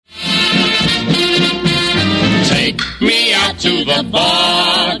the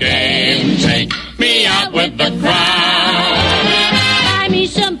ball game. Take me out with the crowd. Buy me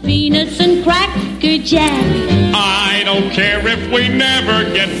some peanuts and cracker jack. I don't care if we never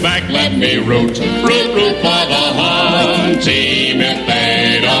get back. Let me root for the home team. If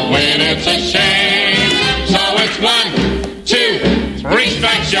they don't win, it's a shame. So it's 1, 2, 3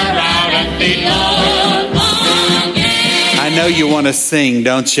 strikes, you're out at the ball game. I know you want to sing,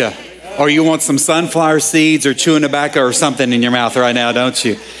 don't you? Or you want some sunflower seeds or chewing tobacco or something in your mouth right now, don't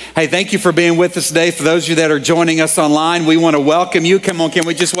you? Hey, thank you for being with us today. For those of you that are joining us online, we want to welcome you. Come on, can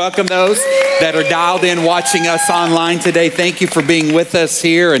we just welcome those that are dialed in watching us online today? Thank you for being with us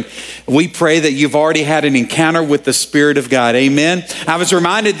here. And we pray that you've already had an encounter with the Spirit of God. Amen. I was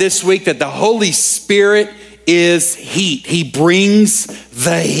reminded this week that the Holy Spirit is heat. He brings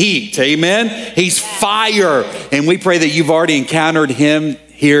the heat. Amen. He's fire. And we pray that you've already encountered him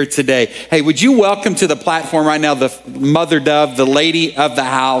here today. Hey, would you welcome to the platform right now the mother dove, the lady of the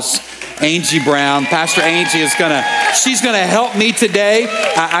house, Angie Brown. Pastor Angie she's gonna help me today.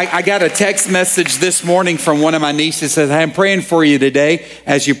 I got a text message this morning from one of my nieces that says, hey, I'm praying for you today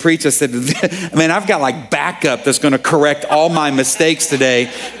as you preach. I said, man, I've got like backup that's gonna correct all my mistakes today.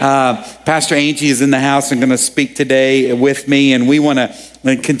 Pastor Angie is in the house and gonna speak today with me, and we wanna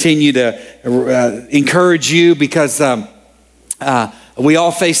continue to encourage you because we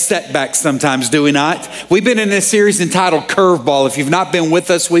all face setbacks sometimes, do we not? We've been in this series entitled Curveball. If you've not been with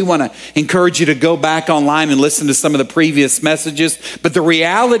us, we want to encourage you to go back online and listen to some of the previous messages. But the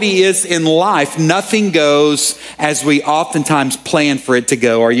reality is in life, nothing goes as we oftentimes plan for it to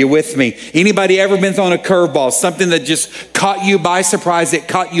go. Are you with me? Anybody ever been on a curveball? Something that just caught you by surprise, it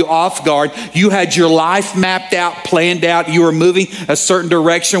caught you off guard. You had your life mapped out, planned out. You were moving a certain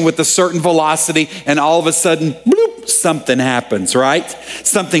direction with a certain velocity, and all of a sudden, bloop, something happens, right?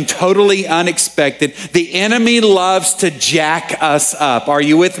 Something totally unexpected. The enemy loves to jack us up. Are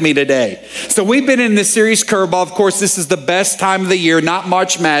you with me today? So we've been in this series Curveball. Of course, this is the best time of the year, not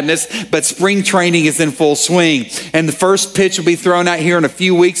March Madness, but spring training is in full swing. And the first pitch will be thrown out here in a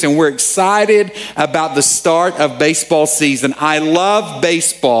few weeks, and we're excited about the start of baseball season. I love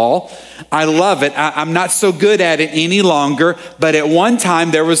baseball. I love it. I'm not so good at it any longer, but at one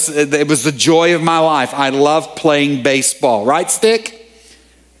time it was the joy of my life. I love playing baseball. Right, Stick?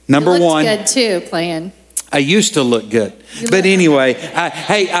 Number one. Good too, playing. I used to look good. But anyway,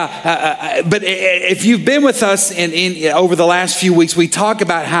 but if you've been with us over the last few weeks, we talk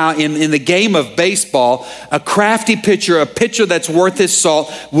about how in the game of baseball, a crafty pitcher, a pitcher that's worth his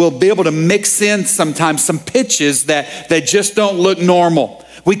salt, will be able to mix in sometimes some pitches that just don't look normal.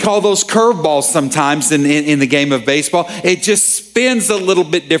 We call those curveballs sometimes in the game of baseball. It just spins a little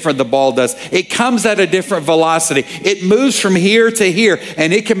bit different, the ball does. It comes at a different velocity. It moves from here to here,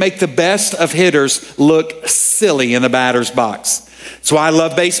 and it can make the best of hitters look silly in the batter's box. So I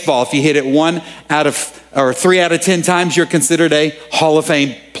love baseball. If you hit it 3 out of 10 times, you're considered a Hall of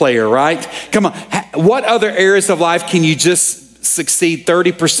Fame player, right? Come on. What other areas of life can you just succeed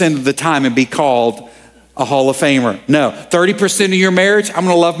 30% of the time and be called a Hall of Famer? No. 30% of your marriage, I'm going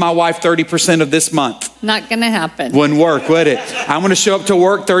to love my wife 30% of this month. Not going to happen. Wouldn't work, would it? I'm going to show up to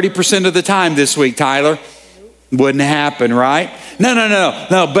work 30% of the time this week, Tyler. Wouldn't happen, right?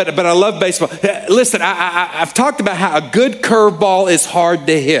 No, but I love baseball. Listen, I've talked about how a good curveball is hard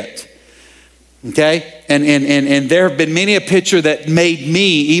to hit. Okay? And there have been many a pitcher that made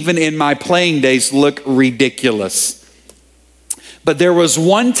me, even in my playing days, look ridiculous. But there was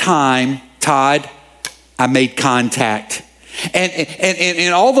one time, Todd, I made contact.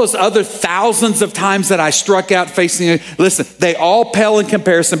 And all those other thousands of times that I struck out facing, listen, they all pale in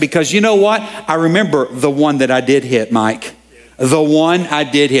comparison, because you know what? I remember the one that I did hit, Mike. The one I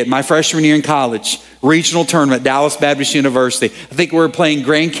did hit, my freshman year in college, regional tournament, Dallas Baptist University. I think we were playing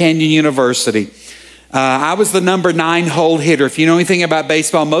Grand Canyon University. I was the number 9-hole hitter. If you know anything about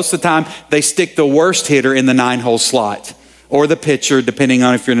baseball, most of the time they stick the worst hitter in the 9-hole slot, or the pitcher, depending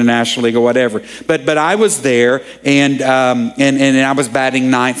on if you're in the National League or whatever. But I was there, and I was batting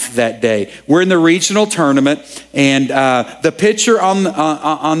 9th that day. We're in the regional tournament, and the pitcher on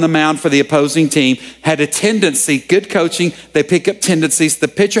the mound for the opposing team had a tendency, good coaching, they pick up tendencies. The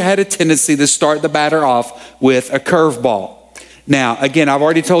pitcher had a tendency to start the batter off with a curveball. Now, again, I've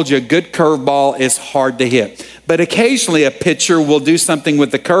already told you a good curveball is hard to hit. But occasionally a pitcher will do something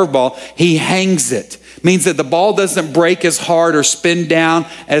with the curveball. He hangs it. Means that the ball doesn't break as hard or spin down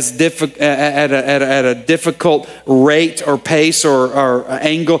as at a difficult rate or pace or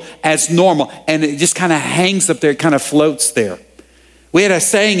angle as normal. And it just kind of hangs up there, it kind of floats there. We had a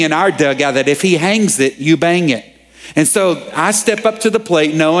saying in our dugout that if he hangs it, you bang it. And so I step up to the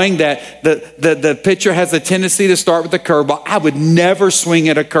plate knowing that the pitcher has a tendency to start with a curveball. I would never swing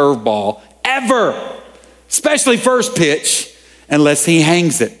at a curveball, ever, especially first pitch, unless he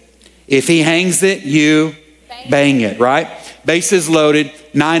hangs it. If he hangs it, you bang it, right? Bases loaded,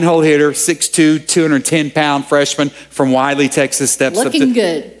 9-hole hitter, 6'2", 210-pound freshman from Wiley, Texas, steps up. Looking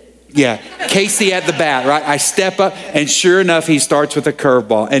good. Yeah, Casey at the bat, right? I step up, and sure enough, he starts with a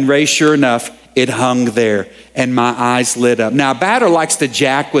curveball. And Ray, sure enough, it hung there, and my eyes lit up. Now, a batter likes to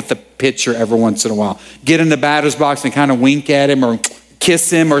jack with the pitcher every once in a while. Get in the batter's box and kind of wink at him or kiss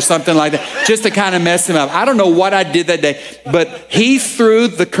him or something like that, just to kind of mess him up. I don't know what I did that day, but he threw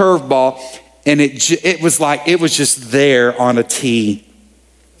the curveball, and it was like it was just there on a tee.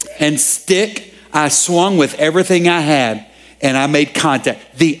 And I swung with everything I had, and I made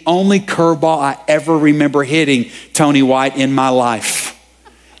contact. The only curveball I ever remember hitting, Tony White, in my life.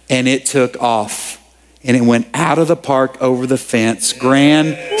 And it took off. And it went out of the park over the fence.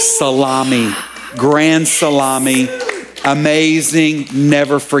 Grand salami. Amazing.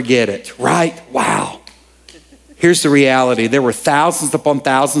 Never forget it. Right? Wow. Here's the reality. There were thousands upon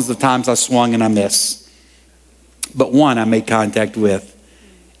thousands of times I swung and I missed. But one I made contact with.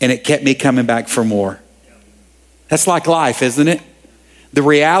 And it kept me coming back for more. That's like life, isn't it? The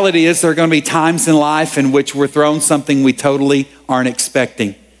reality is there are going to be times in life in which we're thrown something we totally aren't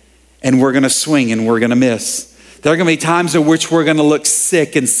expecting. And we're going to swing and we're going to miss. There are going to be times in which we're going to look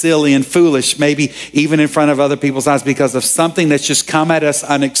sick and silly and foolish, maybe even in front of other people's eyes, because of something that's just come at us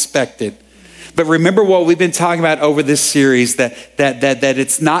unexpected. But remember what we've been talking about over this series, that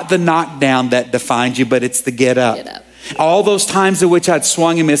it's not the knockdown that defines you, but it's the get up. Get up. All those times in which I'd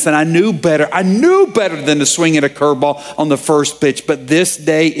swung and missed, and I knew better than to swing at a curveball on the first pitch. But this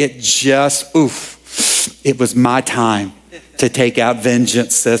day, it was my time to take out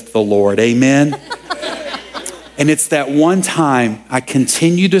vengeance, saith the Lord. Amen. And it's that one time I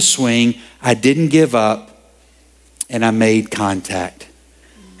continued to swing, I didn't give up, and I made contact.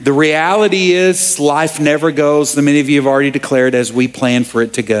 The reality is life never goes, the many of you have already declared, as we plan for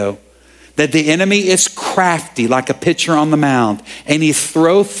it to go. That the enemy is crafty like a pitcher on the mound, and he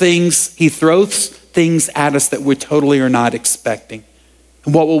throws things at us that we totally are not expecting.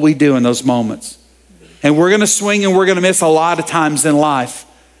 And what will we do in those moments? And we're going to swing and we're going to miss a lot of times in life.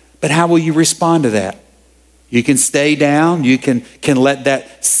 But how will you respond to that? You can stay down. You can let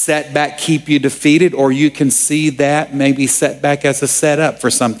that setback keep you defeated, or you can see that maybe setback as a setup for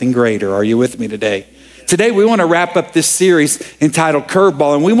something greater. Are you with me today? Today, we want to wrap up this series entitled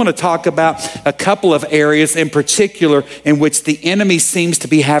Curveball, and we want to talk about a couple of areas in particular in which the enemy seems to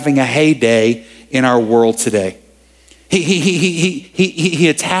be having a heyday in our world today. He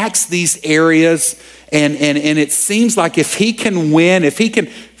attacks these areas, and it seems like if he can win, if he can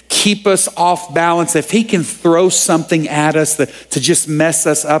keep us off balance, if he can throw something at us to just mess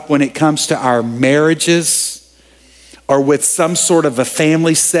us up when it comes to our marriages, or with some sort of a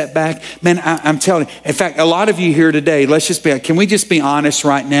family setback. Man, I'm telling you, in fact, a lot of you here today, can we just be honest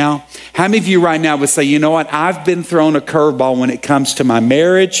right now? How many of you right now would say, you know what, I've been thrown a curveball when it comes to my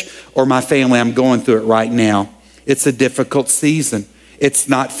marriage or my family. I'm going through it right now. It's a difficult season. It's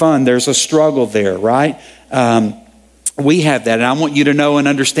not fun. There's a struggle there, right? We have that, and I want you to know and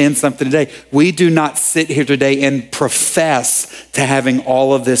understand something today. We do not sit here today and profess to having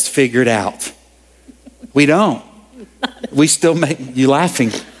all of this figured out. We don't. We still make you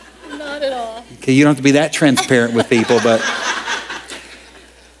laughing. Not at all. Okay, you don't have to be that transparent with people, but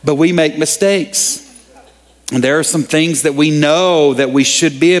we make mistakes. And there are some things that we know that we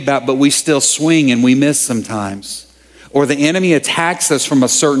should be about, but we still swing and we miss sometimes. Or the enemy attacks us from a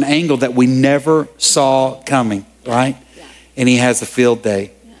certain angle that we never saw coming, right? Yeah. And he has a field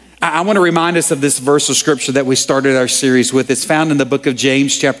day. I want to remind us of this verse of scripture that we started our series with. It's found in the book of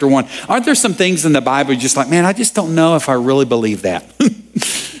James, chapter 1. Aren't there some things in the Bible you're just like, man, I just don't know if I really believe that.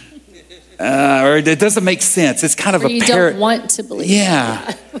 Or it doesn't make sense. It's kind of you don't want to believe.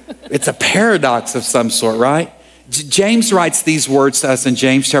 Yeah. It's a paradox of some sort, right? James writes these words to us in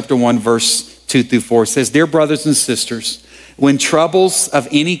James chapter 1, verse 2-4. It says, dear brothers and sisters, when troubles of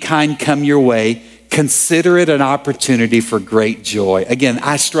any kind come your way, consider it an opportunity for great joy. Again,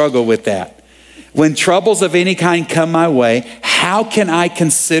 I struggle with that. When troubles of any kind come my way, how can I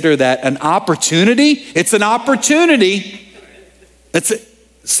consider that an opportunity? It's an opportunity.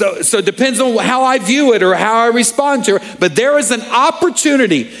 So it depends on how I view it or how I respond to it. But there is an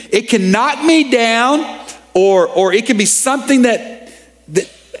opportunity. It can knock me down, or it can be something that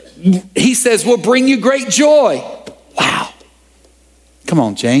he says will bring you great joy. Wow. Come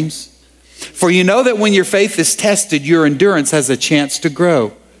on, James. For you know that when your faith is tested, your endurance has a chance to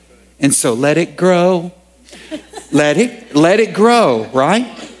grow. And so let it grow. Let it grow, right?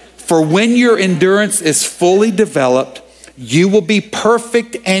 For when your endurance is fully developed, you will be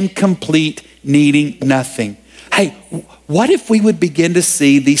perfect and complete, needing nothing. Hey, what if we would begin to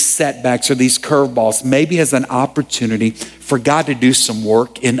see these setbacks or these curveballs maybe as an opportunity for God to do some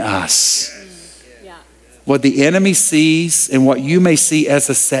work in us? Yeah. What the enemy sees and what you may see as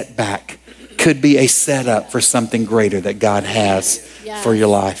a setback could be a setup for something greater that God has for your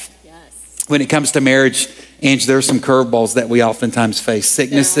life. Yes. When it comes to marriage, Ange, there are some curveballs that we oftentimes face.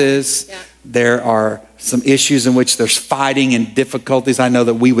 Sicknesses, there are some issues in which there's fighting and difficulties. I know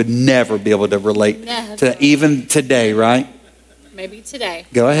that we would never be able to relate to even today, right? Maybe today.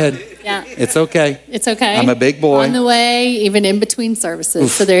 Go ahead. Yeah. It's okay. It's okay. I'm a big boy. On the way, even in between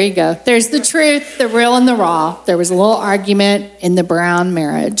services. So there you go. There's the truth, the real and the raw. There was a little argument in the Brown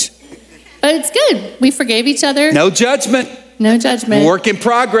marriage. But it's good. We forgave each other. No judgment. No judgment. Work in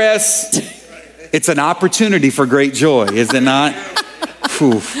progress. It's an opportunity for great joy, is it not?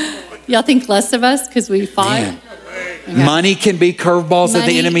 Whew. Y'all think less of us because we fought? Man. Okay. Money can be curveballs that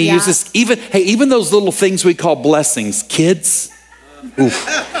the enemy uses. Even those little things we call blessings. Kids, oof.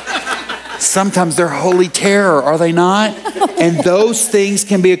 Sometimes they're holy terror, are they not? And those things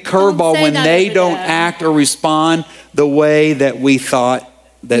can be a curveball when they don't act or respond the way that we thought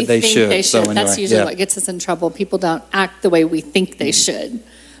that they should. So anyway, that's usually what gets us in trouble. People don't act the way we think they should.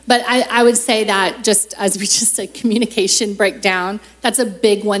 But I would say that just as we just said, communication breakdown, that's a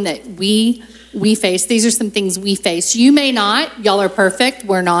big one that we face. These are some things we face. You may not. Y'all are perfect.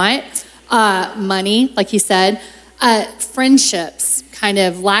 We're not. Money, like he said. Friendships, kind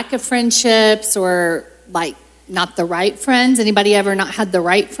of lack of friendships or like not the right friends. Anybody ever not had the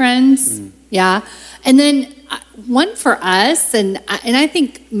right friends? Yeah. And then one for us, and I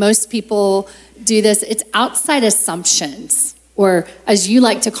think most people do this, it's outside assumptions. Or as you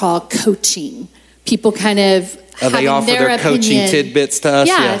like to call coaching, people kind of they offer their coaching tidbits to us.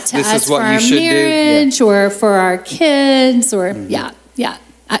 Yeah, to this us is what for you our should marriage do. or for our kids or that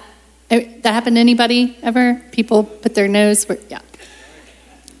happened to anybody ever? People put their nose where,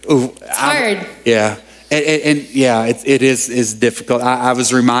 it's hard. Yeah. And it is difficult. I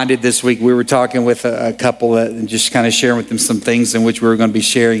was reminded this week, we were talking with a couple and just kind of sharing with them some things in which we were going to be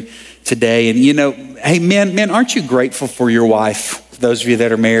sharing today. And hey, men, aren't you grateful for your wife? Those of you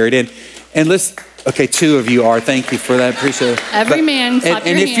that are married, and let's. Okay, two of you are. Thank you for that. Appreciate it. Every man, clap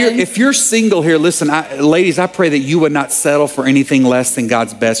your hands. If you're single here, listen, ladies, I pray that you would not settle for anything less than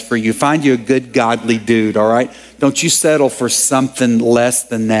God's best for you. Find you a good, godly dude. All right, don't you settle for something less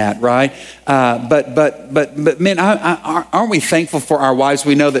than that, right? But men, aren't we thankful for our wives?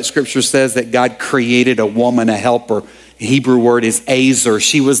 We know that Scripture says that God created a woman, a helper. Hebrew word is azer.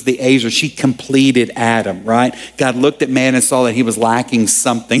 She was the azer. She completed Adam, right? God looked at man and saw that he was lacking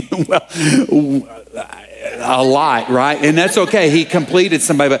something. Well, a lot, right? And that's okay. He completed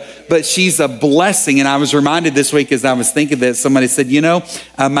somebody, but she's a blessing. And I was reminded this week as I was thinking that somebody said,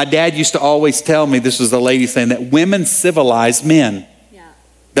 my dad used to always tell me, this was a lady saying, that women civilize men.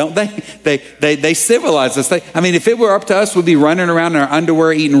 Don't they? They civilize us. If it were up to us, we'd be running around in our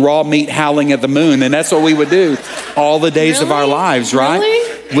underwear, eating raw meat, howling at the moon. And that's what we would do all the days of our lives, right?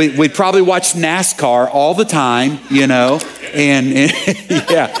 Really? We'd probably watch NASCAR all the time, and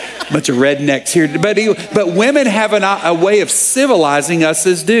yeah, bunch of rednecks here. But women have a way of civilizing us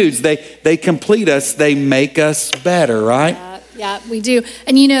as dudes. They complete us. They make us better, right? Yeah, we do.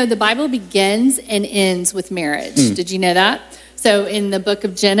 And the Bible begins and ends with marriage. Did you know that? So in the book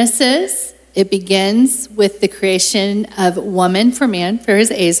of Genesis, it begins with the creation of woman for man, for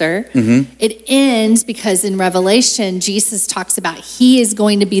his azer. It ends because in Revelation, Jesus talks about he is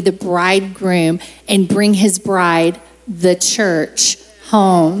going to be the bridegroom and bring his bride, the church,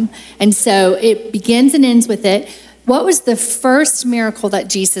 home. And so it begins and ends with it. What was the first miracle that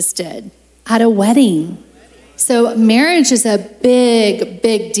Jesus did? At a wedding. So marriage is a big,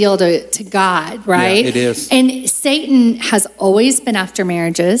 big deal to God, right? Yeah, it is. And Satan has always been after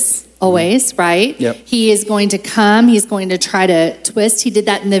marriages, always, right? Yep. He is going to come. He's going to try to twist. He did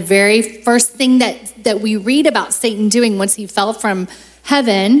that in the very first thing that we read about Satan doing once he fell from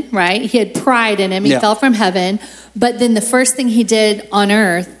heaven, right? He had pride in him. He fell from heaven. But then the first thing he did on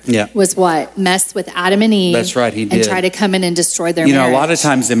earth was what? Mess with Adam and Eve. That's right, he did. And try to come in and destroy their marriage. A lot of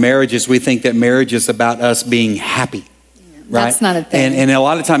times in marriages, we think that marriage is about us being happy, right? That's not a thing. And a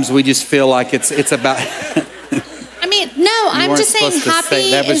lot of times we just feel like it's about... I'm just saying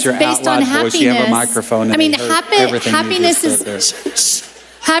happy that was is your based on happiness. Voice. You have a microphone. And happiness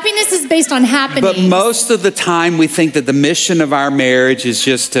Happiness is based on happening. But most of the time we think that the mission of our marriage is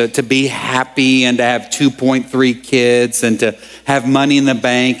just to be happy and to have 2.3 kids and to have money in the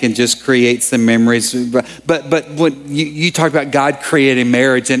bank and just create some memories. But when you talk about God creating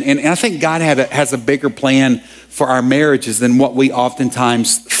marriage, and I think God has a bigger plan for our marriages than what we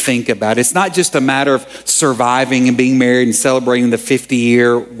oftentimes think about. It's not just a matter of surviving and being married and celebrating the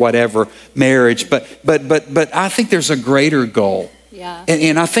 50-year whatever marriage, but I think there's a greater goal. Yeah.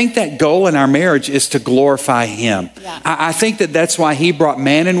 And I think that goal in our marriage is to glorify him. Yeah. I think that's why he brought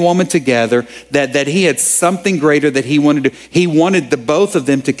man and woman together, that he had something greater that he wanted to do. He wanted the both of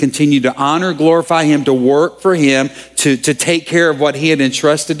them to continue to honor, glorify him, to work for him, to take care of what he had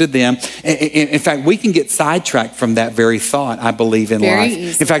entrusted to them. In fact, we can get sidetracked from that very thought, I believe, in life.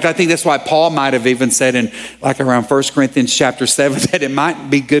 Easy. In fact, I think that's why Paul might have even said in like around 1 Corinthians chapter 7 that it might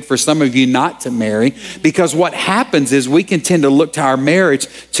be good for some of you not to marry, because what happens is we can tend to look to our marriage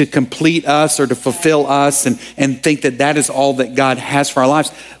to complete us or to fulfill us and think that is all that God has for our lives.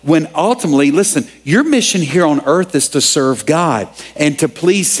 When ultimately, listen, your mission here on earth is to serve God and to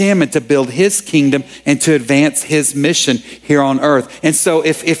please him and to build his kingdom and to advance his mission here on earth. And so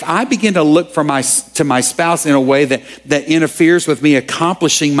if I begin to look to my spouse in a way that interferes with me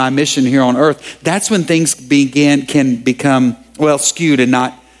accomplishing my mission here on earth, that's when things can become, skewed and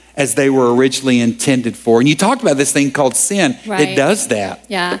not as they were originally intended for. And you talked about this thing called sin. Right. It does that.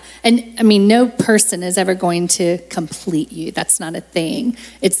 Yeah. And I mean, no person is ever going to complete you. That's not a thing.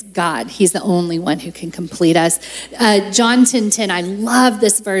 It's God. He's the only one who can complete us. John 10:10, I love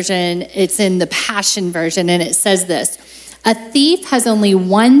this version. It's in the Passion version, and it says this: a thief has only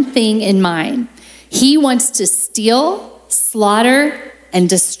one thing in mind. He wants to steal, slaughter, and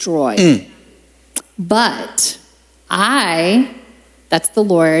destroy. But that's the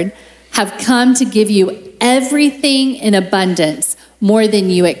Lord, have come to give you everything in abundance, more than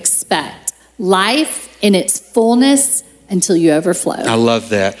you expect. Life in its fullness until you overflow. I love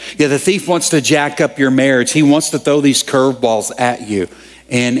that. Yeah, the thief wants to jack up your marriage. He wants to throw these curveballs at you.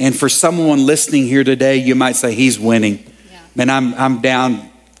 And for someone listening here today, you might say, he's winning. Yeah. Man, I'm down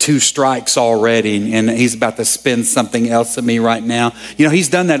 2 strikes already, and he's about to spin something else at me right now. You know, he's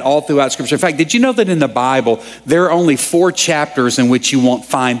done that all throughout Scripture. In fact, did you know that in the Bible, there are only 4 chapters in which you won't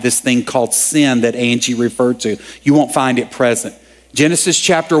find this thing called sin that Angie referred to? You won't find it present. Genesis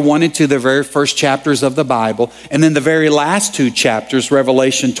chapter 1 and 2, the very first chapters of the Bible, and then the very last 2 chapters,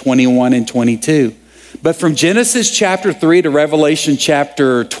 Revelation 21 and 22. But from Genesis chapter 3 to Revelation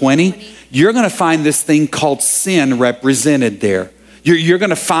chapter 20, you're going to find this thing called sin represented there. You're going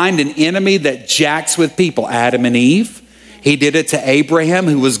to find an enemy that jacks with people. Adam and Eve. He did it to Abraham,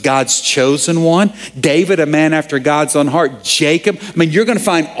 who was God's chosen one. David, a man after God's own heart. Jacob. I mean, you're going to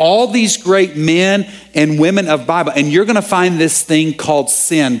find all these great men and women of Bible, and you're going to find this thing called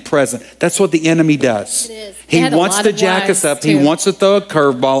sin present. That's what the enemy does. It is. He wants to jack us up. Too. He wants to throw a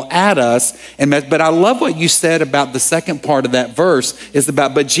curveball at us. But I love what you said about the second part of that verse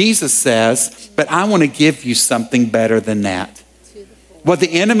but Jesus says, but I want to give you something better than that. What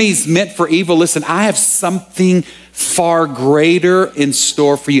the enemy's meant for evil, listen, I have something far greater in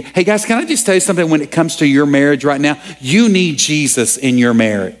store for you. Hey guys, can I just tell you something when it comes to your marriage right now? You need Jesus in your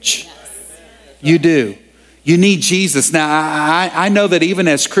marriage. Yes. You do. You need Jesus. Now, I know that even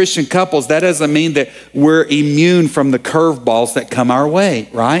as Christian couples, that doesn't mean that we're immune from the curveballs that come our way,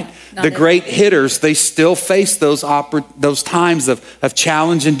 right? The great hitters, they still face those times of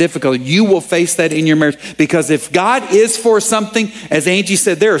challenge and difficulty. You will face that in your marriage, because if God is for something, as Angie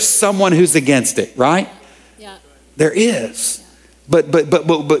said, there is someone who's against it, right? Yeah. There is. But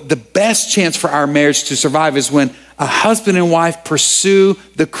the best chance for our marriage to survive is when a husband and wife pursue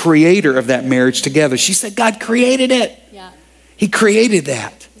the creator of that marriage together. She said, God created it. Yeah. He created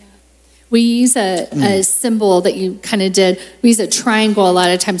that. Yeah. We use a symbol that you kind of did. We use a triangle a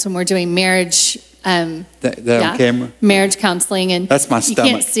lot of times when we're doing marriage. On camera? Marriage counseling. And that's my stomach.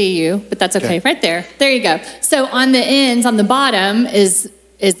 You can't see you, but that's okay. Right there. There you go. So on the ends, on the bottom is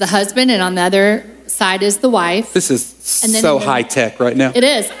the husband, and on the other side is the wife. This is so high tech right now. It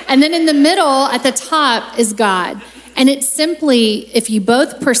is. And then in the middle at the top is God. And it's simply, if you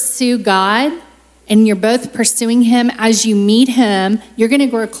both pursue God and you're both pursuing him, as you meet him, you're going to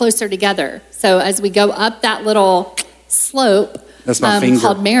grow closer together. So as we go up that little slope, that's my finger,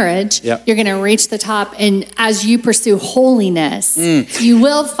 called marriage, You're going to reach the top. And as you pursue holiness, you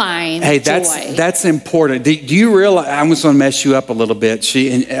will find joy. That's important. Do you realize, I'm just going to mess you up a little bit.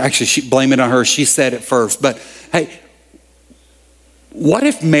 She blame it on her. She said it first. But hey, what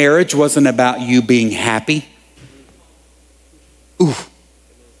if marriage wasn't about you being happy? Ooh.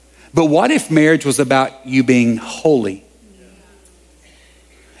 But what if marriage was about you being holy?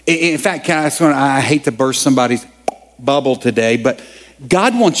 In fact, I hate to burst somebody's bubble today, but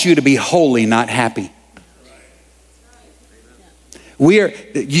God wants you to be holy, not happy.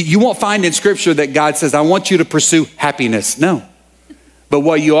 You won't find in Scripture that God says, I want you to pursue happiness. No. But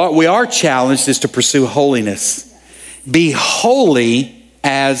what we are challenged is to pursue holiness. Be holy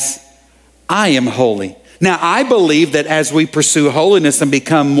as I am holy. Now, I believe that as we pursue holiness and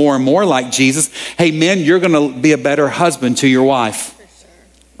become more and more like Jesus, hey, men, you're going to be a better husband to your wife.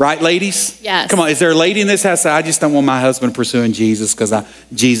 Right, ladies? Yes. Come on, is there a lady in this house that I just don't want my husband pursuing Jesus because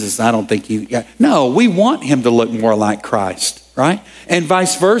I don't think he... Yeah. No, we want him to look more like Christ, right? And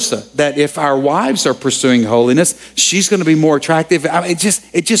vice versa, that if our wives are pursuing holiness, she's going to be more attractive. It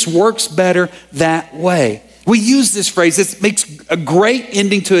just works better that way. We use this phrase. It makes a great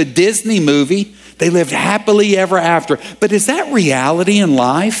ending to a Disney movie. They lived happily ever after. But is that reality in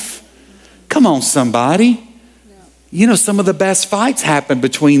life? Come on, somebody. You know, some of the best fights happen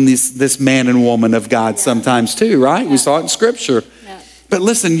between this man and woman of God sometimes too, right? We saw it in Scripture. But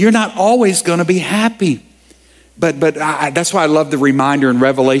listen, you're not always going to be happy. But that's why I love the reminder in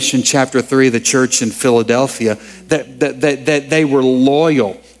Revelation chapter 3 of the church in Philadelphia that they were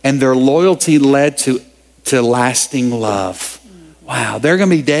loyal, and their loyalty led to lasting love. Wow, there are going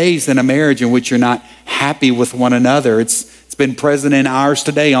to be days in a marriage in which you're not happy with one another. It's been present in ours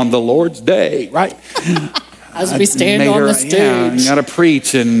today on the Lord's Day, right? As we stand on the stage. Yeah, you got to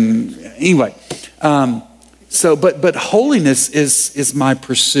preach. And anyway, but holiness is my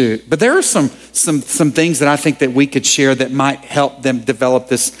pursuit. But there are some things that I think that we could share that might help them develop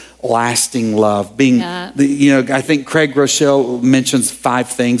this lasting love. I think Craig Rochelle mentions 5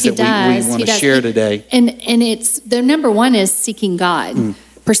 things that we want to share today. And it's the number one is seeking God.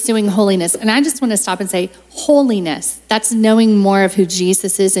 Pursuing holiness. And I just want to stop and say, holiness, that's knowing more of who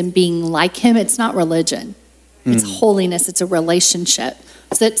Jesus is and being like him. It's not religion. It's holiness. It's a relationship.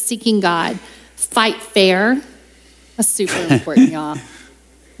 So it's seeking God. Fight fair. That's super important, y'all.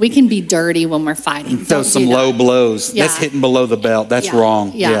 We can be dirty when we're fighting. Throw some low blows. Yeah. That's hitting below the belt. That's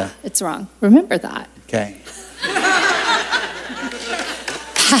wrong. Yeah, it's wrong. Remember that. Okay.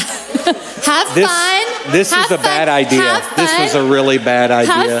 Have fun. This is a bad idea. This was a really bad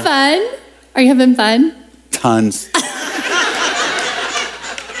idea. Have fun. Are you having fun? Tons.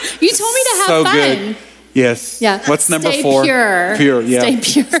 You told me to have so fun. Good. Yes. Yeah. What's number Stay 4? Pure. Pure. Yeah. Stay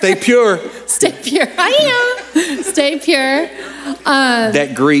pure. Stay pure. Stay pure. I am. Stay pure.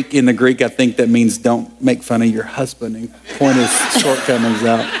 That in the Greek, I think that means don't make fun of your husband and point his shortcomings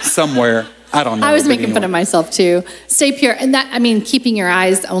out somewhere. I don't know. I was making fun of myself too. Stay pure. And that, keeping your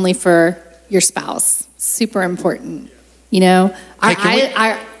eyes only for your spouse. Super important. You know?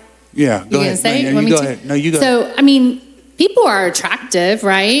 Yeah, go ahead. Say? No, you go ahead. No, you go ahead. So, people are attractive,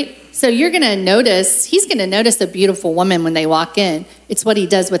 right? So he's going to notice a beautiful woman when they walk in. It's what he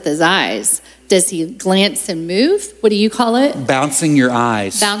does with his eyes. Does he glance and move? What do you call it? Bouncing your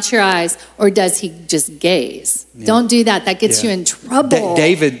eyes. Bounce your eyes. Or does he just gaze? Yeah. Don't do that. That gets you in trouble.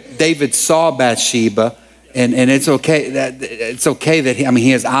 David saw Bathsheba, and it's okay that he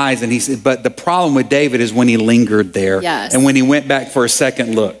has eyes, but the problem with David is when he lingered there. Yes. And when he went back for a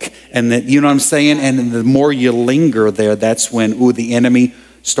second look. And that, you know what I'm saying? And the more you linger there, that's when the enemy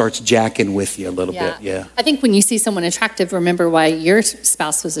starts jacking with you a little bit. Yeah. I think when you see someone attractive, remember why your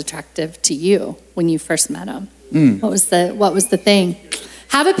spouse was attractive to you when you first met him. What was the thing?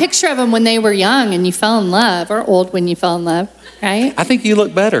 Have a picture of them when they were young and you fell in love, or old when you fell in love, right? I think you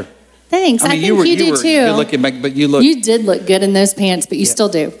look better. Thanks. I think you do too. Good looking back, but you did look good in those pants, but you still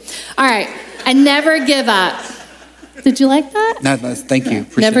do. All right. And never give up. Did you like that? No, thank you.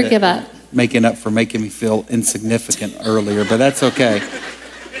 Appreciate never give up. Making up for making me feel insignificant earlier, but that's okay.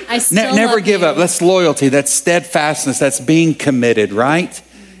 I still never give up. That's loyalty. That's steadfastness. That's being committed, right?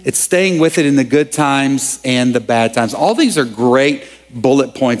 It's staying with it in the good times and the bad times. All these are great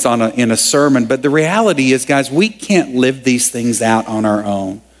bullet points in a sermon, but the reality is, guys, we can't live these things out on our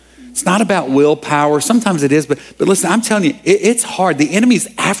own. It's not about willpower. Sometimes it is, but listen, I'm telling you, it's hard. The enemy's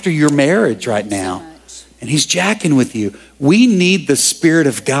after your marriage right now. And he's jacking with you. We need the Spirit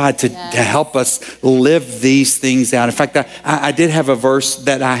of God to help us live these things out. In fact, I did have a verse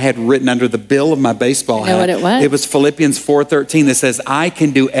that I had written under the bill of my baseball hat. You know what it was? It was Philippians 4:13 that says, I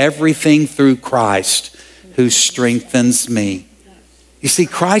can do everything through Christ who strengthens me. You see,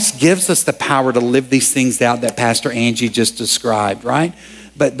 Christ gives us the power to live these things out that Pastor Angie just described, right?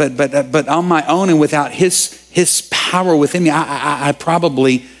 But on my own and without his power within me, I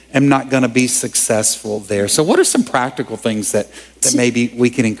probably am not going to be successful there. So what are some practical things that maybe we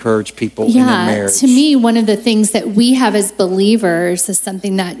can encourage people in their marriage? To me, one of the things that we have as believers is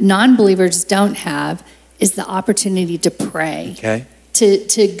something that non-believers don't have, is the opportunity to pray. Okay.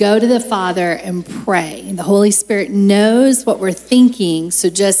 to go to the Father and pray. And the Holy Spirit knows what we're thinking, so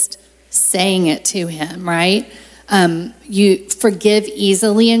just saying it to him, right? You forgive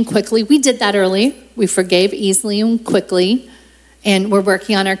easily and quickly. We did that early. We forgave easily and quickly, and we're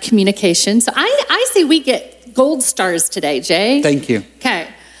working on our communication. So I say we get gold stars today, Jay. Thank you. Okay.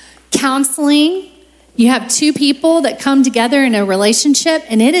 Counseling. You have two people that come together in a relationship,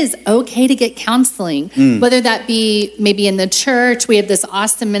 and it is okay to get counseling, whether that be maybe in the church. We have this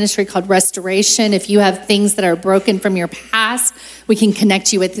awesome ministry called Restoration. If you have things that are broken from your past, we can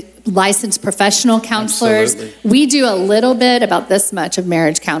connect you with licensed professional counselors. Absolutely. We do a little bit about this much of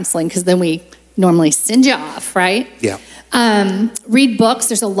marriage counseling because then we normally send you off, right? Yeah. Read books.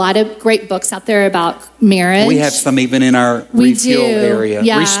 There's a lot of great books out there about marriage. We have some even in our We refuel do. area.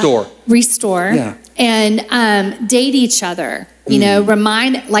 Yeah. Restore. Yeah. And date each other. You know,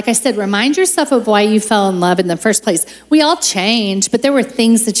 like I said, remind yourself of why you fell in love in the first place. We all change, but there were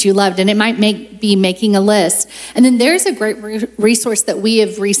things that you loved, and it might be making a list. And then there's a great resource that we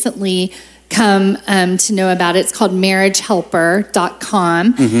have recently come to know about. It's called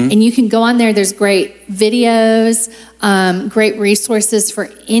marriagehelper.com. And you can go on there. There's great videos, great resources for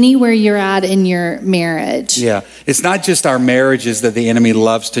anywhere you're at in your marriage. Yeah. It's not just our marriages that the enemy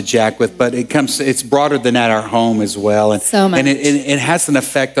loves to jack with, but it's broader than that, our home as well. And so much. And it has an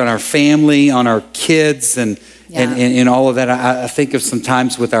effect on our family, on our kids, and all of that. I think of some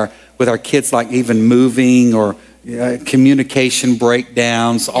times with our kids, like even moving or communication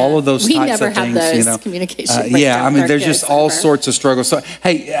breakdowns, all of those types of things. Those communication breakdowns. Yeah, I mean, there's just all sorts of struggles. So,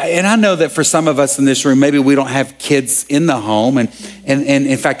 hey, and I know that for some of us in this room, maybe we don't have kids in the home, and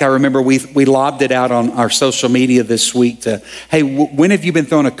in fact, I remember we lobbed it out on our social media this week to, hey, when have you been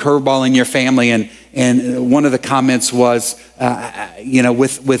throwing a curveball in your family? And one of the comments was,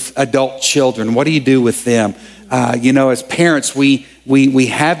 with adult children, what do you do with them? As parents, we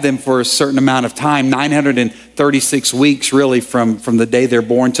have them for a certain amount of time, 936 weeks really from the day they're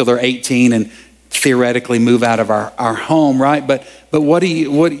born till they're 18 and theoretically move out of our home, right? But what do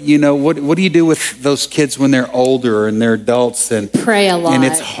you do with those kids when they're older and they're adults? And pray a lot. And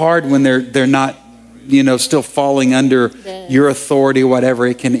it's hard when they're not, still falling under your authority, whatever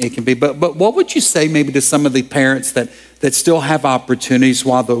it can be. But what would you say maybe to some of the parents that still have opportunities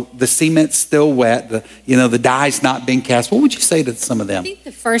while the cement's still wet, the die's not being cast? What would you say to some of them? I think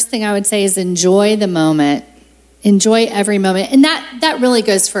the first thing I would say is enjoy the moment. Enjoy every moment. And that really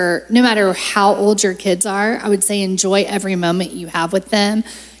goes for no matter how old your kids are. I would say enjoy every moment you have with them.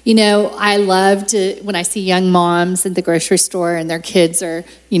 I love when I see young moms at the grocery store and their kids are,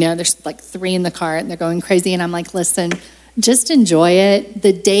 there's like 3 in the car and they're going crazy. And I'm like, listen, just enjoy it.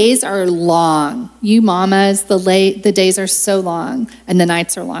 The days are long. You mamas, the days are so long and the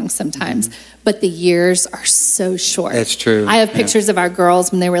nights are long sometimes, but the years are so short. That's true. I have pictures of our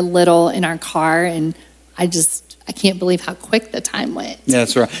girls when they were little in our car, and I can't believe how quick the time went. Yeah,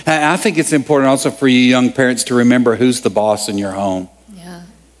 that's right. I think it's important also for you young parents to remember who's the boss in your home. Yeah.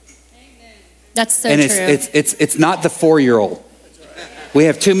 That's so and true. It's not the 4-year-old. We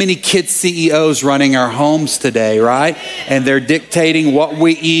have too many kid CEOs running our homes today, right? And they're dictating what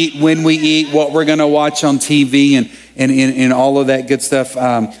we eat, when we eat, what we're going to watch on TV, and all of that good stuff.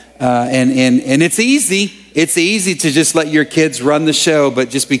 And it's easy. It's easy to just let your kids run the show, but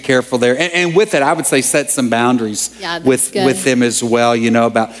just be careful there. And with it, I would say set some boundaries with them as well,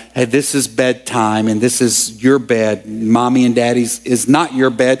 about, hey, this is bedtime and this is your bed. Mommy and daddy's is not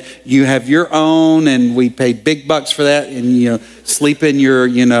your bed. You have your own, and we paid big bucks for that, and, sleep in your,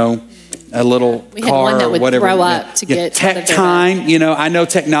 a little we had car one that or would whatever. throw up to get tech time. I know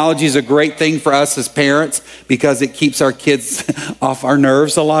technology is a great thing for us as parents because it keeps our kids off our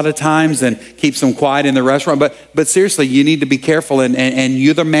nerves a lot of times and keeps them quiet in the restaurant. But seriously, you need to be careful, and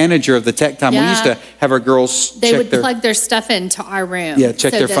you're the manager of the tech time. Yeah. We used to have our girls They would plug their stuff into our room. Yeah,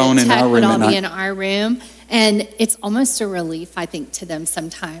 check their phone in our room. Would all at be night. in our room, and it's almost a relief, I think, to them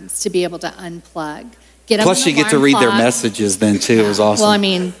sometimes to be able to unplug. Plus, you get to read their messages then, too. It was awesome. Well, I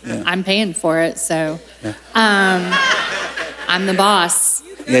mean, I'm paying for it, so I'm the boss.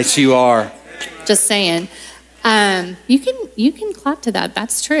 Yes, you are. Just saying. You can clap to that.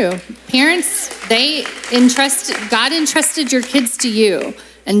 That's true. Parents, God entrusted your kids to you.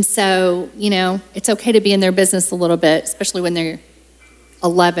 And so, it's okay to be in their business a little bit, especially when they're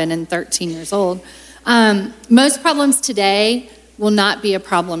 11 and 13 years old. Most problems today will not be a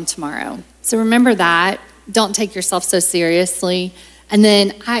problem tomorrow. So remember that. Don't take yourself so seriously. And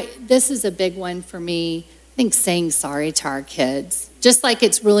then this is a big one for me. I think saying sorry to our kids. Just like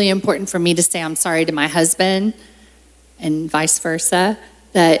it's really important for me to say I'm sorry to my husband and vice versa.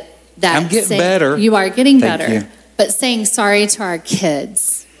 That I'm getting better. You are getting Thank better. you. But saying sorry to our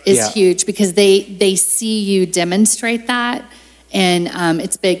kids is Yeah. huge because they see you demonstrate that. And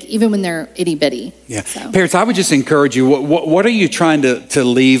it's big, even when they're itty bitty. Yeah. So. Parents, I would just encourage you, what are you trying to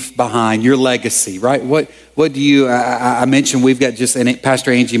leave behind, your legacy, right? What do you, I mentioned we've got just, and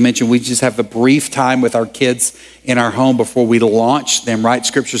Pastor Angie mentioned, we just have a brief time with our kids in our home before we launch them, right?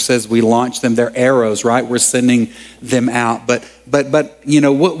 Scripture says we launch them, they're arrows, right? We're sending them out. But you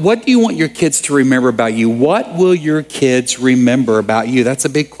know, what do you want your kids to remember about you? What will your kids remember about you? That's a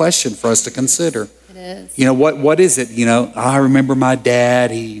big question for us to consider. You know, what is it? You know, I remember my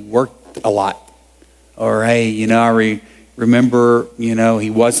dad, he worked a lot. Or, hey, you know, I remember, you know, he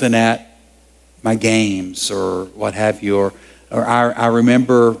wasn't at my games or what have you. Or I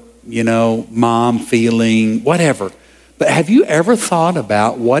remember, you know, mom feeling whatever. But have you ever thought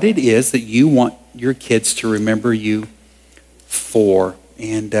about what it is that you want your kids to remember you for?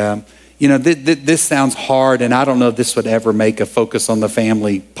 And, you know, this sounds hard, and I don't know if this would ever make a Focus on the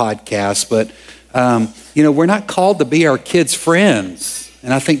Family podcast, but you know, we're not called to be our kids' friends.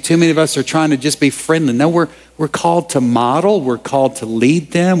 And I think too many of us are trying to just be friendly. No, we're called to model. We're called to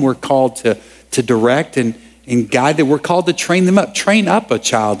lead them. We're called to direct and guide them. We're called to train them up. Train up a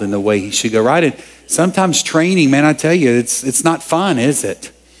child in the way he should go, right? And sometimes training, man, I tell you, it's not fun, is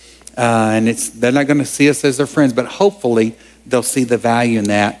it? And they're not going to see us as their friends, but hopefully they'll see the value in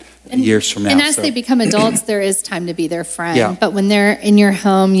that years from now. And as they become adults, there is time to be their friend. Yeah. But when they're in your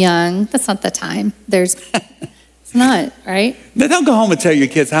home young, that's not the time. It's not, right? Now, don't go home and tell your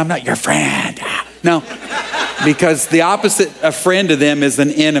kids, I'm not your friend. No, because the opposite, a friend to them is an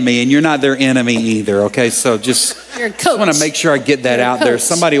enemy, and you're not their enemy either, okay? So just want to make sure I get that out there.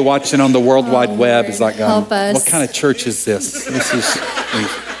 Somebody watching on the World Wide Web is like, what kind of church is this?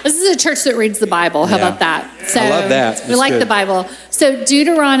 This is a church that reads the Bible. How about that? So I love that. We like the Bible. So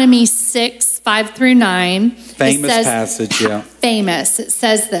Deuteronomy 6:5-9. Famous passage, yeah. Famous. It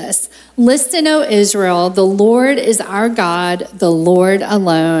says this: Listen, O Israel, the Lord is our God, the Lord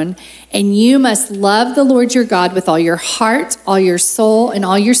alone. And you must love the Lord your God with all your heart, all your soul, and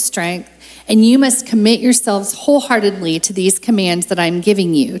all your strength. And you must commit yourselves wholeheartedly to these commands that I'm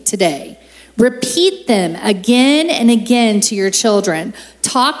giving you today. Repeat them again and again to your children.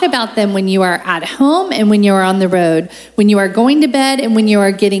 Talk about them when you are at home and when you are on the road, when you are going to bed and when you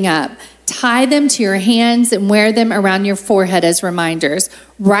are getting up. Tie them to your hands and wear them around your forehead as reminders.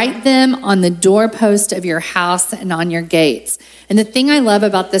 Write them on the doorpost of your house and on your gates. And the thing I love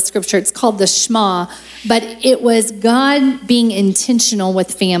about this scripture, it's called the Shema, but it was God being intentional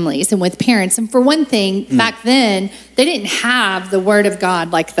with families and with parents. And for one thing, back then, they didn't have the word of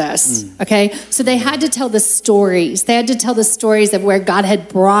God like this, okay? So they had to tell the stories. They had to tell the stories of where God had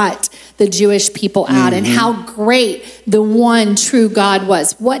brought the Jewish people out and how great the one true God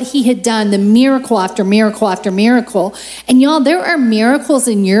was, what he had done, the miracle after miracle after miracle. And y'all, there are miracles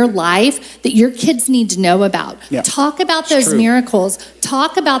in your life that your kids need to know about. Yeah. Talk about those miracles.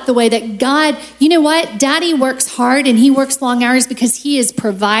 Talk about the way that God, you know what? Daddy works hard and he works long hours because he is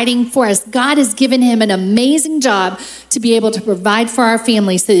providing for us. God has given him an amazing job to be able to provide for our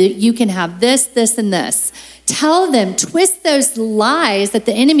family so that you can have this, this, and this. Tell them, twist those lies that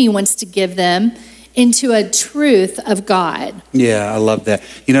the enemy wants to give them into a truth of God. Yeah, I love that.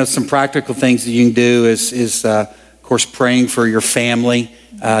 You know, some practical things that you can do is of course, praying for your family.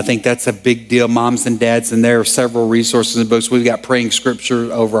 I think that's a big deal, moms and dads, and there are several resources and books. We've got praying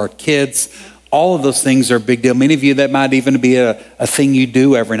scripture over our kids. All of those things are a big deal. Many of you, that might even be a thing you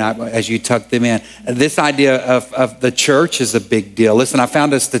do every night as you tuck them in. This idea of the church is a big deal. Listen, I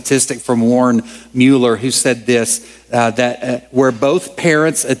found a statistic from Warren Mueller who said this, that where both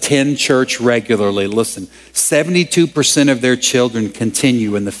parents attend church regularly, listen, 72% of their children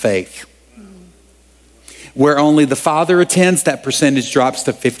continue in the faith. Where only the father attends, that percentage drops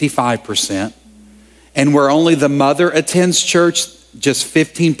to 55%. And where only the mother attends church, just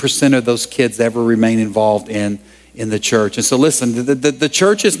 15% of those kids ever remain involved in the church. And so listen, the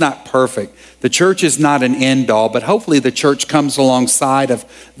church is not perfect. The church is not an end all, but hopefully the church comes alongside of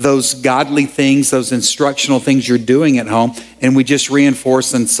those godly things, those instructional things you're doing at home, and we just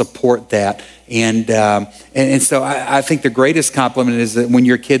reinforce and support that. And so I think the greatest compliment is that when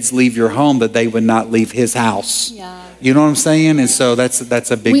your kids leave your home, that they would not leave his house. Yeah. You know what I'm saying? And so that's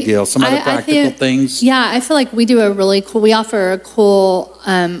a big deal. Some other practical things. Yeah, I feel like we do we offer a cool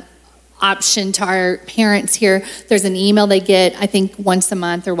option to our parents here. There's an email they get, I think once a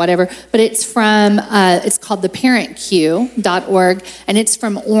month or whatever, but it's from, it's called theparentq.org, and it's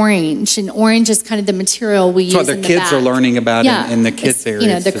from Orange, and Orange is kind of the material we use what their in the kids back. are learning about in the kids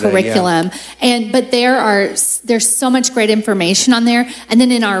areas the today, curriculum. But there's so much great information on there. And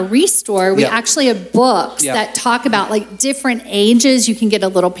then in our Restore, we actually have books that talk about like different ages. You can get a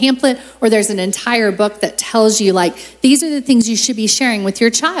little pamphlet, or there's an entire book that tells you like, these are the things you should be sharing with your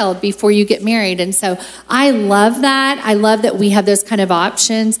child before you get married. And so I love that. I love that we have those kind of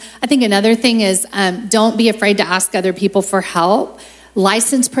options. I think another thing is don't be afraid to ask other people for help.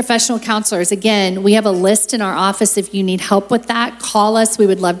 Licensed professional counselors. Again, we have a list in our office. If you need help with that, call us. We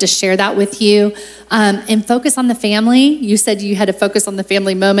would love to share that with you. And focus on the family. You said you had to focus on the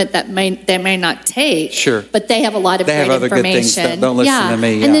family moment that may not take. Sure. But they have a lot of great other information. Good things. Don't listen to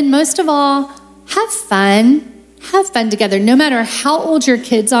me. And then most of all, have fun. Have fun together. No matter how old your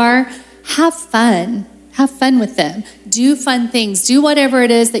kids are, have fun. Have fun with them. Do fun things. Do whatever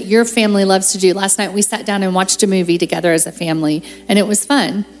it is that your family loves to do. Last night we sat down and watched a movie together as a family, and it was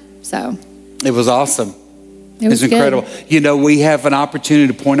fun. So it was awesome. It was incredible. Good. You know, we have an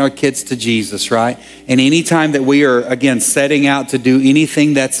opportunity to point our kids to Jesus, right? And anytime that we are, again, setting out to do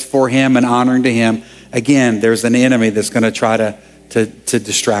anything that's for him and honoring to him, again, there's an enemy that's going to try to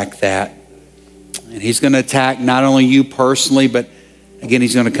distract that. And he's going to attack not only you personally, but again,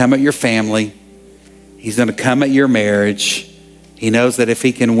 he's going to come at your family. He's going to come at your marriage. He knows that if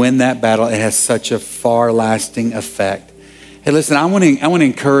he can win that battle, it has such a far-lasting effect. Hey, listen, I want to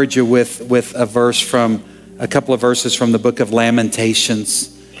encourage you with a couple of verses from the book of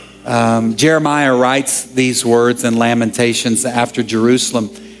Lamentations. Jeremiah writes these words in Lamentations after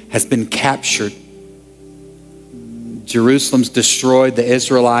Jerusalem has been captured. Jerusalem's destroyed. The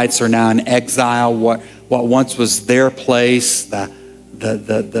Israelites are now in exile. What once was their place, the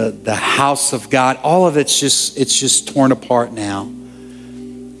house of God, all of it's just torn apart now.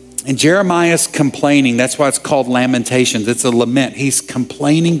 And Jeremiah's complaining. That's why it's called Lamentations. It's a lament. He's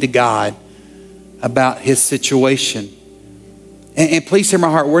complaining to God about his situation. And please hear my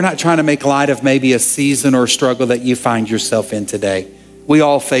heart. We're not trying to make light of maybe a season or a struggle that you find yourself in today. We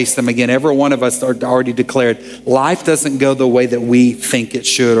all face them. Again, every one of us are already declared life doesn't go the way that we think it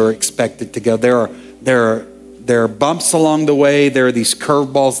should or expect it to go. There are bumps along the way. There are these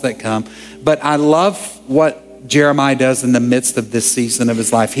curveballs that come. But I love what Jeremiah does in the midst of this season of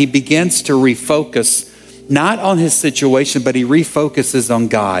his life. He begins to refocus not on his situation, but he refocuses on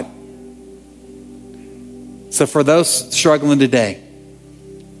God. So for those struggling today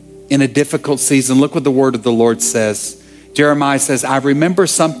in a difficult season, look what the word of the Lord says. Jeremiah says, I remember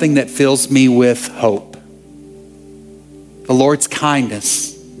something that fills me with hope. The Lord's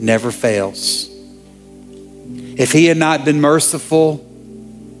kindness never fails. If he had not been merciful,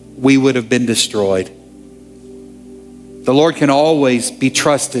 we would have been destroyed. The Lord can always be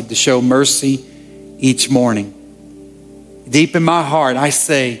trusted to show mercy each morning. Deep in my heart, I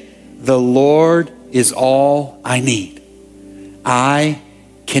say, the Lord is all I need. I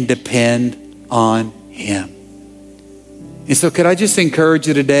can depend on him. And so could I just encourage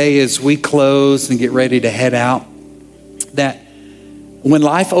you today as we close and get ready to head out, that when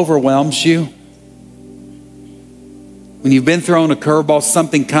life overwhelms you, when you've been thrown a curveball,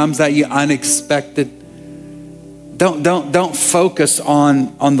 something comes at you unexpected, don't focus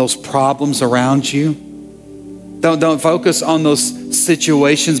on those problems around you. Don't focus on those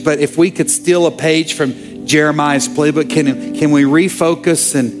situations. But if we could steal a page from Jeremiah's playbook, can we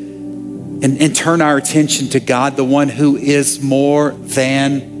refocus and turn our attention to God, the one who is more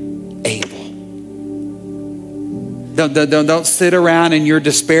than able? Don't sit around in your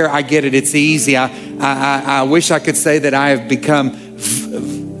despair. I get it. It's easy. I wish I could say that I have become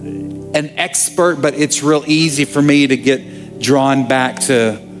an expert, but it's real easy for me to get drawn back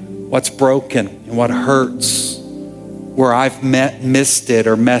to what's broken and what hurts, where I've missed it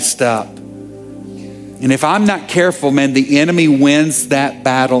or messed up. And if I'm not careful, man, the enemy wins that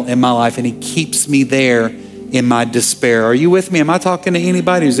battle in my life and he keeps me there in my despair. Are you with me? Am I talking to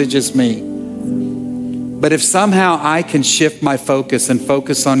anybody or is it just me? But if somehow I can shift my focus and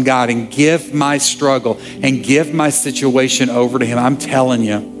focus on God and give my struggle and give my situation over to him, I'm telling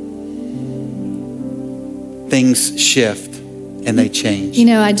you, things shift and they change. You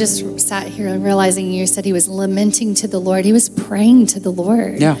know, I just sat here realizing you said he was lamenting to the Lord. He was praying to the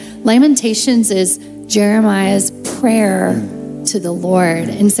Lord. Yeah. Lamentations is Jeremiah's prayer to the Lord.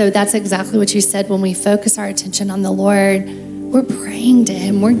 And so that's exactly what you said. When we focus our attention on the Lord, we're praying to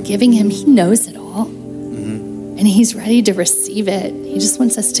him. We're giving him. He knows it all. And he's ready to receive it. He just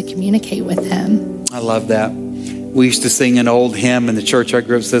wants us to communicate with him. I love that. We used to sing an old hymn in the church I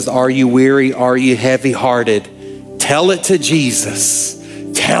grew up. It says, are you weary? Are you heavy hearted? Tell it to Jesus.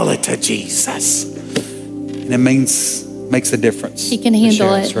 Tell it to Jesus. And it makes a difference. He can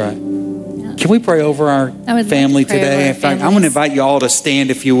handle it. That's right. Yeah. Can we pray over our family today? In fact, I'm going to invite you all to stand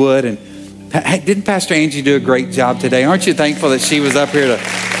if you would. And didn't Pastor Angie do a great job today? Aren't you thankful that she was up here to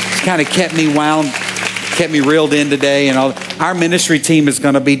kind of kept me reeled in today? And our ministry team is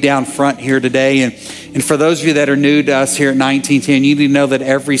going to be down front here today. And for those of you that are new to us here at 1910, you need to know that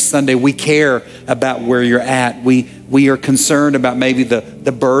every Sunday we care about where you're at. We are concerned about maybe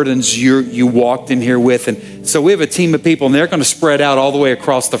the burdens you walked in here with. And so we have a team of people, and they're going to spread out all the way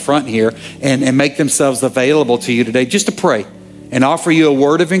across the front here and make themselves available to you today just to pray and offer you a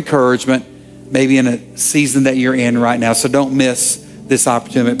word of encouragement, maybe in a season that you're in right now. So don't miss this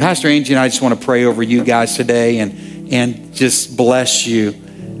opportunity. Pastor Angie and I just want to pray over you guys today and just bless you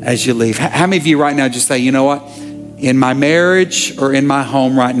as you leave. How many of you right now just say, you know what? In my marriage or in my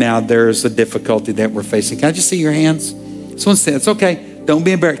home right now, there's a difficulty that we're facing. Can I just see your hands? Someone say, it's okay. Don't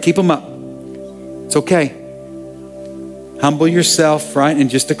be embarrassed. Keep them up. It's okay. Humble yourself, right?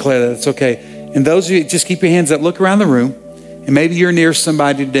 And just declare that it's okay. And those of you, just keep your hands up. Look around the room. And maybe you're near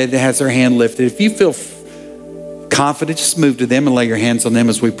somebody today that has their hand lifted. If you feel confident, just move to them and lay your hands on them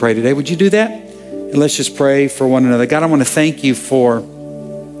as we pray today. Would you do that? And let's just pray for one another. God, I want to thank you for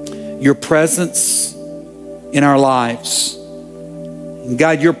your presence in our lives. And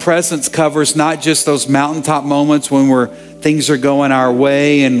God, your presence covers not just those mountaintop moments when things are going our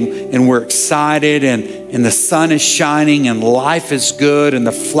way and we're excited and the sun is shining and life is good and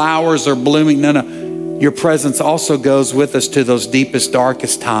the flowers are blooming. No. Your presence also goes with us to those deepest,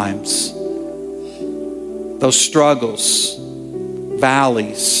 darkest times. Those struggles,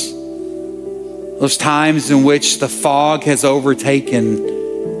 valleys, those times in which the fog has overtaken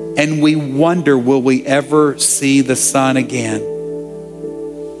and we wonder, will we ever see the sun again?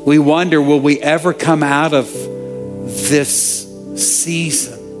 We wonder, will we ever come out of this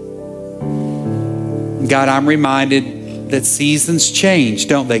season? God, I'm reminded that seasons change,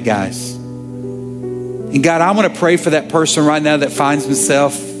 don't they, guys? And God, I want to pray for that person right now that finds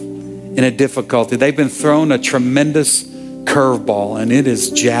himself in a difficulty. They've been thrown a tremendous curveball and it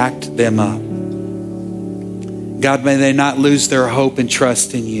has jacked them up. God, may they not lose their hope and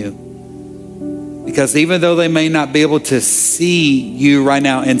trust in you. Because even though they may not be able to see you right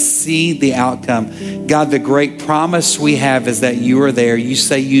now and see the outcome, God, the great promise we have is that you are there. You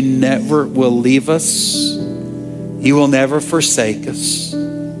say you never will leave us. You will never forsake us.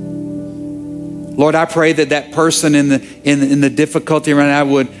 Lord, I pray that person in the difficulty right now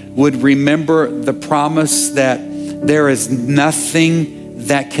would remember the promise that there is nothing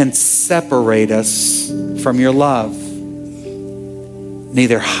that can separate us from your love.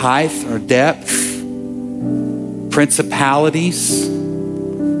 Neither height or depth, principalities,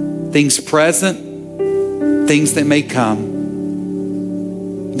 things present, things that may come.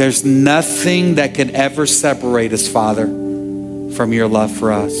 There's nothing that could ever separate us, Father, from your love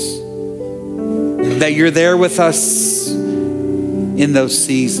for us. That you're there with us in those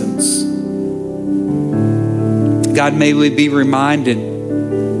seasons. God, may we be reminded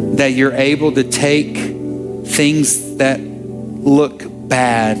that you're able to take things that look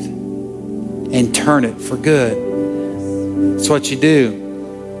bad and turn it for good. That's what you do.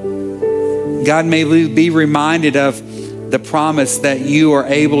 God, may we be reminded of the promise that you are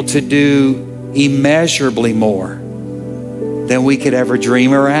able to do immeasurably more than we could ever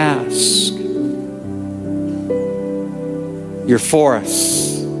dream or ask. You're for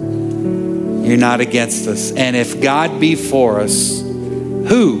us. You're not against us. And if God be for us,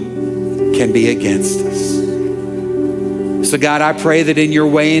 who can be against us? So God, I pray that in your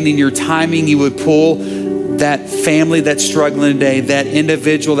way and in your timing, you would pull that family that's struggling today, that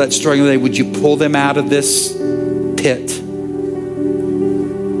individual that's struggling today, would you pull them out of this pit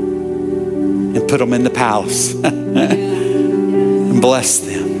and put them in the palace and bless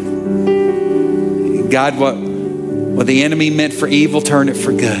them. God, what the enemy meant for evil, turn it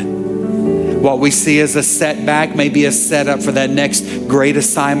for good. What we see as a setback may be a setup for that next great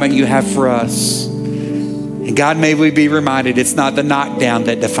assignment you have for us. And God, may we be reminded it's not the knockdown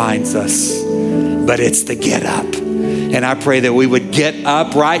that defines us, but it's the get up. And I pray that we would get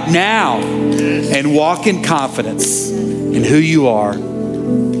up right now and walk in confidence in who you are.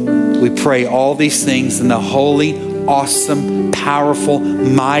 We pray all these things in the holy, awesome, powerful,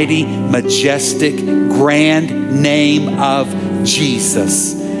 mighty, majestic, grand name of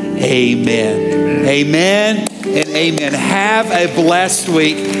Jesus. Amen. Amen and amen. Have a blessed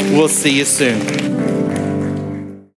week. We'll see you soon.